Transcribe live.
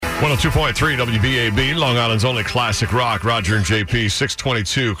102.3 WBAB, Long Island's only classic rock. Roger and JP,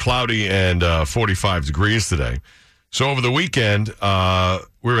 622, cloudy and 45 degrees today. So over the weekend,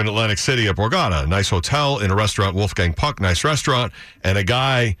 we were in Atlantic City at Borgata, a nice hotel, in a restaurant, Wolfgang Puck, nice restaurant, and a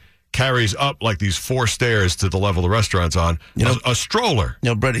guy carries up like these 4 stairs to the level the restaurant's on, a stroller.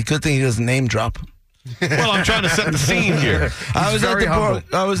 You know, Brady, good thing he doesn't name drop. Well, I'm trying to set the scene here. I was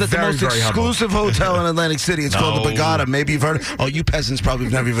at the most exclusive hotel in Atlantic City. It's called the Borgata. Maybe you've heard. Oh, you peasants probably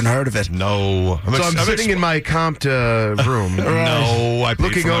have never even heard of it. No. I'm sitting in my comped room. Right. No, I paid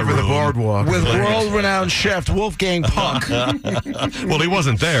looking for my over the room. boardwalk With world-renowned chef Wolfgang Puck. Well, he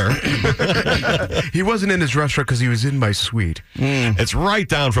wasn't there. He wasn't in his restaurant because he was in my suite. It's right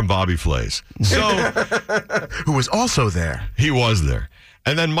down from Bobby Flay's. So, Who was also there. he was there.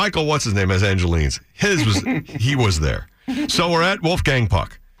 And then Michael, what's his name, as Angeline's. He was there. So we're at Wolfgang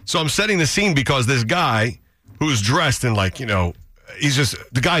Puck. So I'm setting the scene because this guy who's dressed in the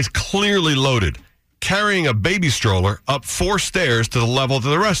guy's clearly loaded, carrying a baby stroller up 4 stairs to the level that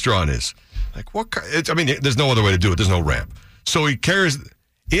the restaurant is. Like, there's no other way to do it. There's no ramp. So he carries,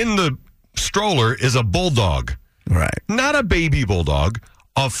 in the stroller is a bulldog. Right. Not a baby bulldog,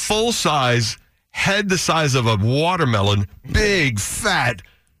 a full-size, head the size of a watermelon, big, fat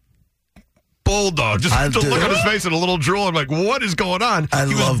bulldog. Just to look at his face and a little drool. I'm like, what is going on?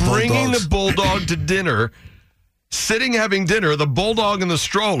 He was bringing bulldogs. the bulldog to dinner, sitting having dinner, the bulldog in the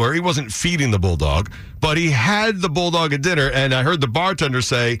stroller. He wasn't feeding the bulldog, but he had the bulldog at dinner, and I heard the bartender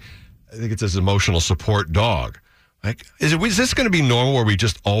say, I think it's his emotional support dog. Like, is this going to be normal where we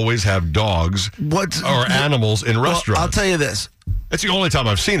just always have dogs or animals in restaurants? Well, I'll tell you this. It's the only time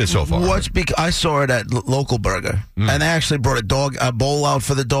I've seen it so far. I saw it at Local Burger, and they actually brought a bowl out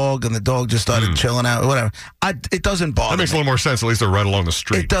for the dog, and the dog just started chilling out, whatever. It doesn't bother me. That makes a little more sense. At least they're right along the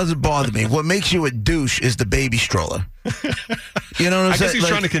street. It doesn't bother me. What makes you a douche is the baby stroller. You know what I'm saying? I guess he's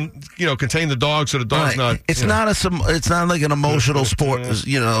trying to contain the dog so the dog's not. It's not like an emotional support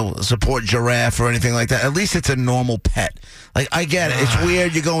giraffe or anything like that. At least it's a normal pet. Like, I get it. It's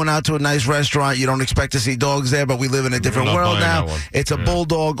weird. You're going out to a nice restaurant. You don't expect to see dogs there, but we live in a different world now. It's a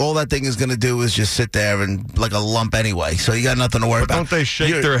bulldog. All that thing is going to do is just sit there and like a lump anyway. So you got nothing to worry about. Don't they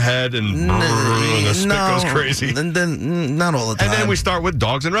shake their head and the spit goes crazy? And then not all the time. And then we start with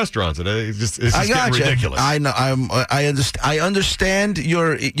dogs in restaurants, and it's just getting ridiculous. I know. I understand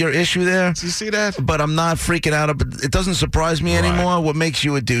your issue there. Do you see that? But I'm not freaking out. It doesn't surprise me anymore. What makes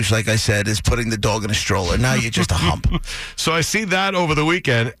you a douche, like I said, is putting the dog in a stroller. Now you're just a hump. So I see that over the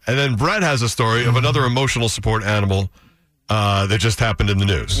weekend, and then Brett has a story of another emotional support animal that just happened in the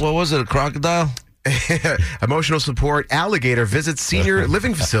news. What was it, a crocodile? Emotional support alligator visits senior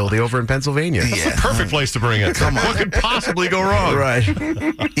living facility over in Pennsylvania. That's the perfect place to bring it. Come on. What could possibly go wrong? Right.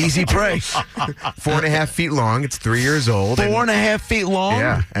 Easy prey. 4.5 feet long. It's 3 years old. 4.5 feet long?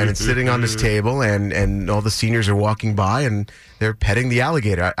 Yeah, and it's sitting on this table, and all the seniors are walking by, and they're petting the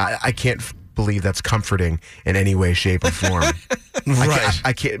alligator. I can't believe that's comforting in any way, shape, or form. Right.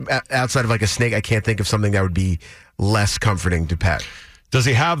 I can't, outside of like a snake, I can't think of something that would be less comforting to pet. Does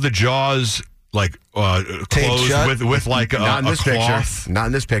he have the jaws closed with like Not in this cloth? picture. Not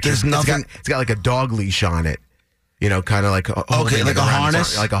in this picture. There's nothing. It's got like a dog leash on it. You know, kind of like like a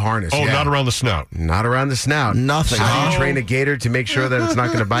harness? Like a harness. Oh, yeah. Not around the snout. Not around the snout. Nothing. How do you train a gator to make sure that it's not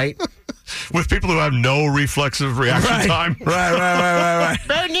going to bite? With people who have no reflexive reaction time. Right.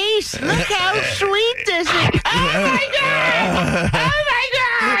 Bernice, look how sweet this is. Oh, my God. Oh, my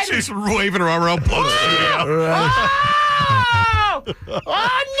God. She's waving her arm around. Oh,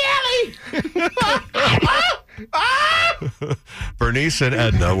 Nelly. Bernice and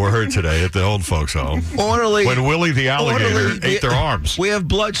Edna were hurt today at the old folks' home. Orderly. When Willie the alligator ate their arms. We have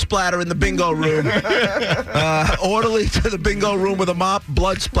blood splatter in the bingo room. Orderly to the bingo room with a mop,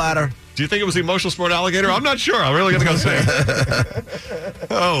 blood splatter. Do you think it was the emotional support alligator? I'm not sure. I'm really going to go say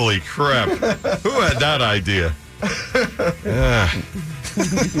it. Holy crap. Who had that idea?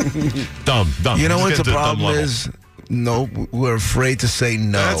 Dumb. You know what Just get the to dumb problem level. is? No, we're afraid to say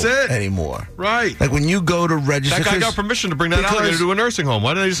no That's it. anymore. Right. Like when you go to register. That guy got permission to bring that alligator to a nursing home.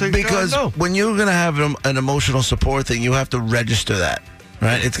 Why did they say Because no? when you're going to have an emotional support thing, you have to register that.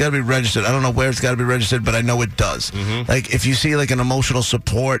 Right? It's got to be registered. I don't know where it's got to be registered, but I know it does. Mm-hmm. Like if you see like an emotional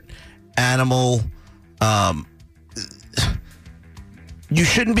support animal, you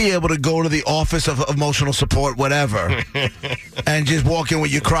shouldn't be able to go to the office of emotional support, whatever, and just walk in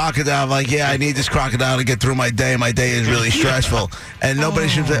with your crocodile. Like, yeah, I need this crocodile to get through my day. My day is really stressful. And nobody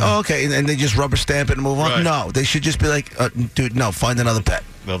should say, oh, okay, and they just rubber stamp it and move on. Right. No, they should just be like, dude, no, find another pet.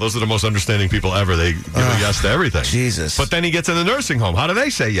 No, those are the most understanding people ever. They give a yes to everything. Jesus. But then he gets in the nursing home. How do they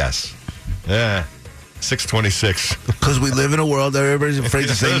say yes? Yeah. 626. Because we live in a world that everybody's afraid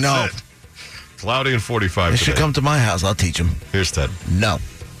to say no. That's it. Cloudy and 45 They should today. come to my house. I'll teach them. Here's Ted. No.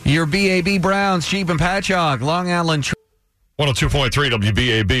 Your BAB Browns, Sheep and Patchogue, Long Island. 102.3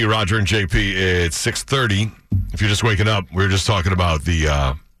 WBAB, Roger and JP. It's 6:30. If you're just waking up, we were just talking about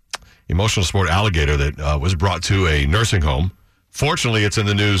the emotional support alligator that was brought to a nursing home. Fortunately, it's in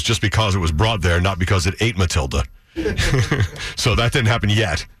the news just because it was brought there, not because it ate Matilda. So that didn't happen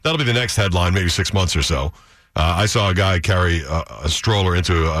yet. That'll be the next headline, maybe 6 months or so. I saw a guy carry a stroller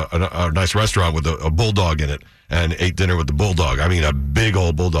into a nice restaurant with a bulldog in it and ate dinner with the bulldog. I mean, a big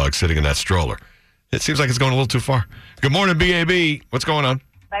old bulldog sitting in that stroller. It seems like it's going a little too far. Good morning, BAB. What's going on?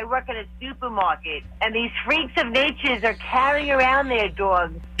 I work at a supermarket, and these freaks of natures are carrying around their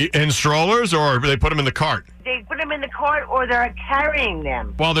dogs. In strollers, or they put them in the cart? They put them in the cart, or they're carrying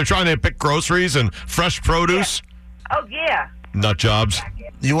them. While they're trying to pick groceries and fresh produce? Oh, yeah. Nut jobs.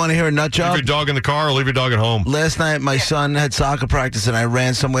 You want to hear a nut Leave job? your dog in the car or leave your dog at home. Last night, my son had soccer practice, and I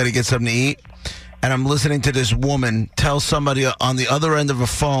ran somewhere to get something to eat. And I'm listening to this woman tell somebody on the other end of a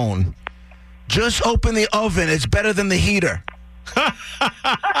phone, just open the oven. It's better than the heater.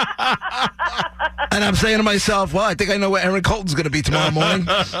 And I'm saying to myself, well, I think I know where Aaron Colton's going to be tomorrow morning.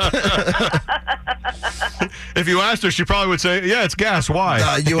 If you asked her, she probably would say, yeah, it's gas.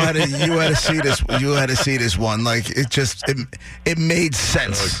 Why? You had to see this. You had to see this one. Like it made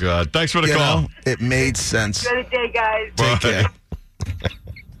sense. Oh, God. Thanks for the You call. know? It made sense. Good day, guys. Bye. care.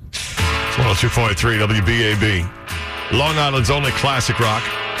 It's 102.3 WBAB. Long Island's only classic rock.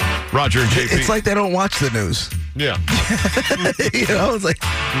 Roger and JP. It's like they don't watch the news. Yeah. You know, it's like,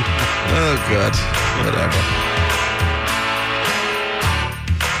 oh, God. Whatever.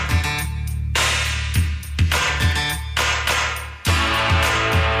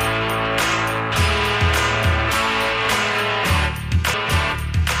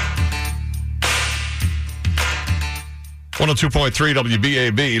 .3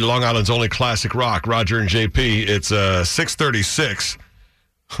 WBAB, Long Island's only classic rock. Roger and JP. It's 6:36.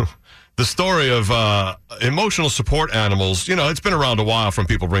 The story of emotional support animals, you know, it's been around a while from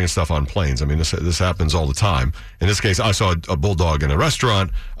people bringing stuff on planes. I mean, this happens all the time. In this case, I saw a bulldog in a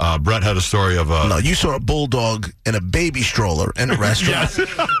restaurant. Brett had a story of a... No, you saw a bulldog in a baby stroller in a restaurant.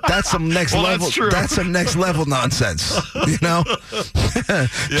 That's some next Well, level. that's true. That's some next level nonsense. You know,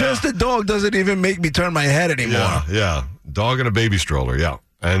 just the dog doesn't even make me turn my head anymore. Yeah. Dog in a baby stroller, yeah.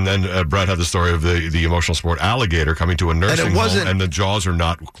 And then Brett had the story of the emotional support alligator coming to a nursing home, and the jaws are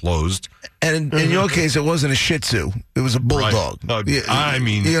not closed. And in your case, it wasn't a Shih Tzu; it was a bulldog. Right. No, I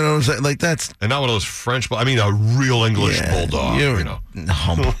mean, you know what I'm saying? Like that's and not one of those French. I mean, a real English bulldog. You're you know,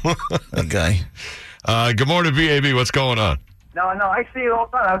 humble, that guy. Good morning, BAB. What's going on? No, I see it all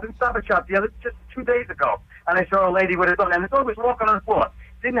the time. I was in Stop and Shop just 2 days ago, and I saw a lady with a dog, and the dog was walking on the floor.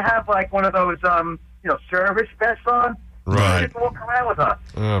 Didn't have like one of those, service vests on. Right. Just walk around with her.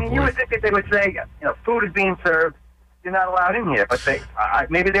 Oh, I mean, you would think that they would say, food is being served. You're not allowed in here, but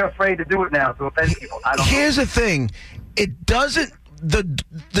maybe they're afraid to do it now to offend people. I don't know. Here's the thing: it doesn't. The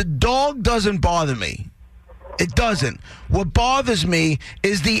dog doesn't bother me. It doesn't. What bothers me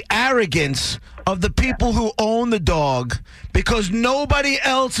is the arrogance of the people who own the dog, because nobody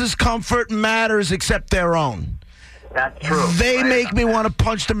else's comfort matters except their own. That's true. They make me want to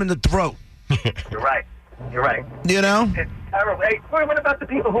punch them in the throat. You're right. You know? It's terrible. Hey, what about the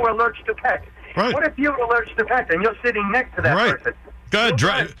people who are allergic to pets? Right. What if you're allergic to pets and you're sitting next to that Right. person? Good.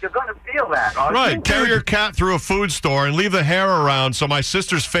 You're going to feel that, aren't you? Right. Carry your cat through a food store and leave the hair around so my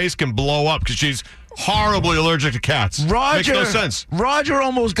sister's face can blow up because she's horribly allergic to cats. Makes no sense. Roger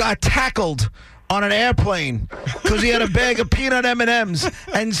almost got tackled on an airplane because he had a bag of peanut M&Ms,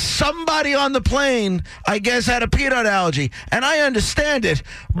 and somebody on the plane, I guess, had a peanut allergy. And I understand it,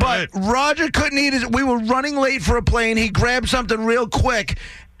 but Roger couldn't eat it. We were running late for a plane. He grabbed something real quick,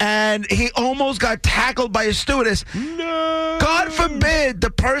 and he almost got tackled by a stewardess. No. God forbid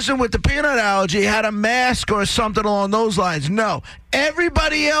the person with the peanut allergy had a mask or something along those lines. No.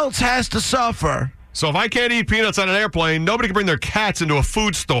 Everybody else has to suffer. So if I can't eat peanuts on an airplane, nobody can bring their cats into a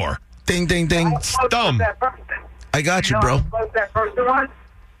food store. Ding, ding, ding. It's dumb. I got you, bro. How close that person was?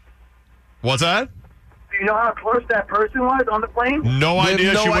 What's that? Do you know how close that person was on the plane? No We have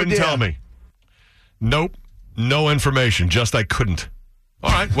idea. no She wouldn't idea. tell me. Nope. No information. Just I couldn't.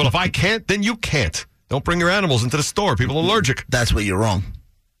 All right. Well, if I can't, then you can't. Don't bring your animals into the store. People are allergic. That's where you're wrong.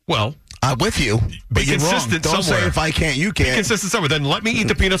 Well, I'm with you, but Be you're wrong. consistent Don't somewhere. say if I can't, you be can't. consistent somewhere. Then let me eat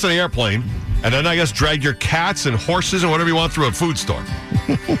the peanuts on the airplane, and then I guess drag your cats and horses and whatever you want through a food store.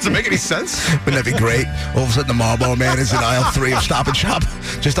 Does it make any sense? Wouldn't that be great? All of a sudden, the Marlboro Man is in aisle 3 of Stop and Shop,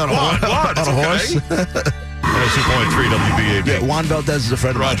 just on a, What? on It's a okay. horse. 102.3 WBAB. Yeah, Juan Valdez is a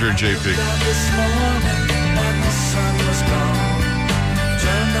friend of mine. Roger and JP.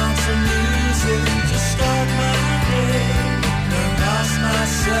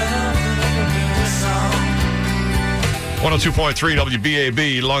 102.3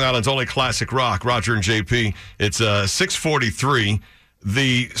 WBAB, Long Island's only classic rock. Roger and JP. It's 6:43.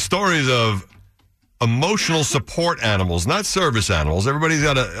 The stories of emotional support animals, not service animals. Everybody's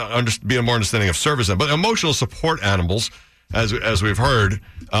got to be a more understanding of service animals, but emotional support animals, as we've heard,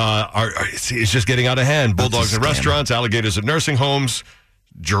 it's just getting out of hand. Bulldogs in restaurants, alligators at nursing homes,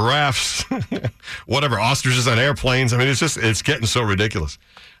 giraffes, whatever, ostriches on airplanes. I mean, it's getting so ridiculous.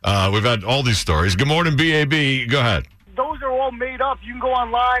 We've had all these stories. Good morning, BAB. Go ahead. Those are all made up. You can go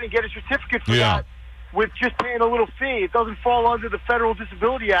online and get a certificate for that with just paying a little fee. It doesn't fall under the Federal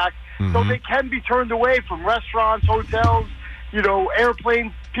Disability Act, so they can be turned away from restaurants, hotels,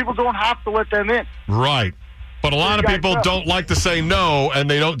 airplanes. People don't have to let them in. Right. But a lot of people don't like to say no, and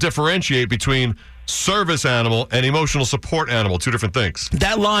they don't differentiate between service animal and emotional support animal, two different things.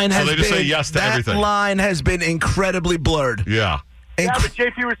 That line has they just say yes to everything. That line has been incredibly blurred. Yeah. Yeah, but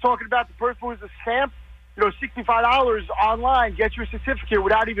JP was talking about the person who was a stamp, $65 online, get your certificate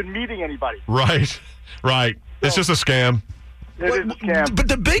without even meeting anybody. Right. It's just a scam. It is a scam. But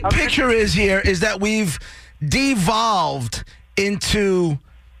the big picture is that we've devolved into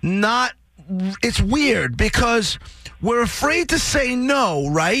not... It's weird because we're afraid to say no,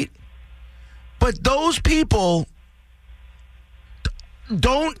 right? But those people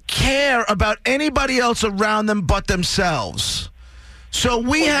don't care about anybody else around them but themselves. So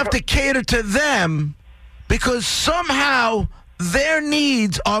we have to cater to them because somehow their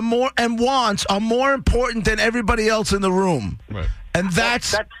needs are more and wants are more important than everybody else in the room. Right. And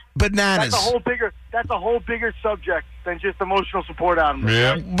that's bananas. That's a whole bigger subject than just emotional support animals.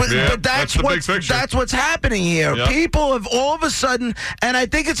 Yeah. But that's what's happening here. Yep. People have all of a sudden, and I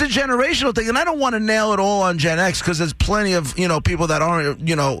think it's a generational thing, and I don't want to nail it all on Gen X because there's plenty of, people that aren't,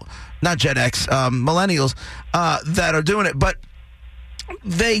 not Gen X, millennials, that are doing it. But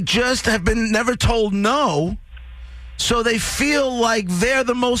they just have been never told no, so they feel like they're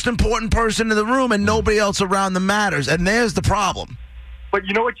the most important person in the room and nobody else around them matters. And there's the problem. But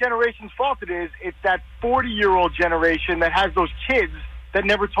you know what generation's fault it is? It's that 40-year-old generation that has those kids that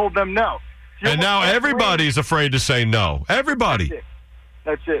never told them no. And now everybody's afraid to say no. Everybody.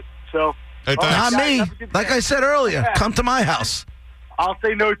 That's it. So, not me. Like I said earlier, come to my house. I'll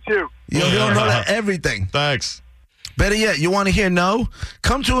say no, too. You'll know everything. Thanks. Better yet, you want to hear no?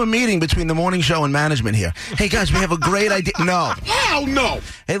 Come to a meeting between the morning show and management here. Hey, guys, we have a great idea. No. Hell no.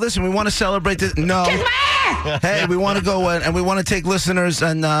 Hey, listen, we want to celebrate this. No. Hey, we want to go and we want to take listeners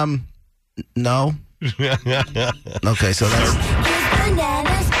and, no. Okay, so that's...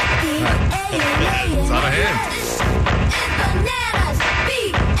 It's out of hand.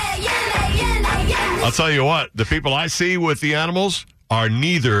 I'll tell you what, the people I see with the animals are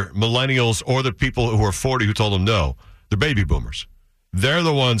neither millennials or the people who are 40 who told them no. They're baby boomers. They're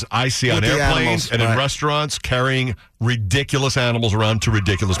the ones I see on airplanes and in restaurants carrying ridiculous animals around to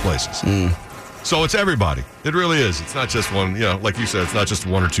ridiculous places. So it's everybody. It really is. It's not just one, like you said, it's not just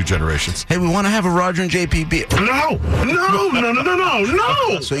one or two generations. Hey, we want to have a Roger and JP beer. No.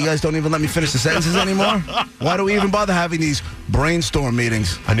 So you guys don't even let me finish the sentences anymore? Why do we even bother having these brainstorm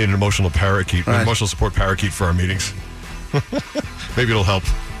meetings? I need an emotional parakeet, Right. emotional support parakeet for our meetings. Maybe it'll help.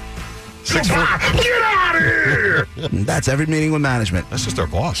 Get out of here! That's every meeting with management. That's just our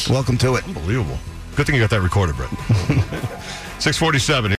boss. Welcome to it. Unbelievable. Good thing you got that recorded, Brett. 6:47.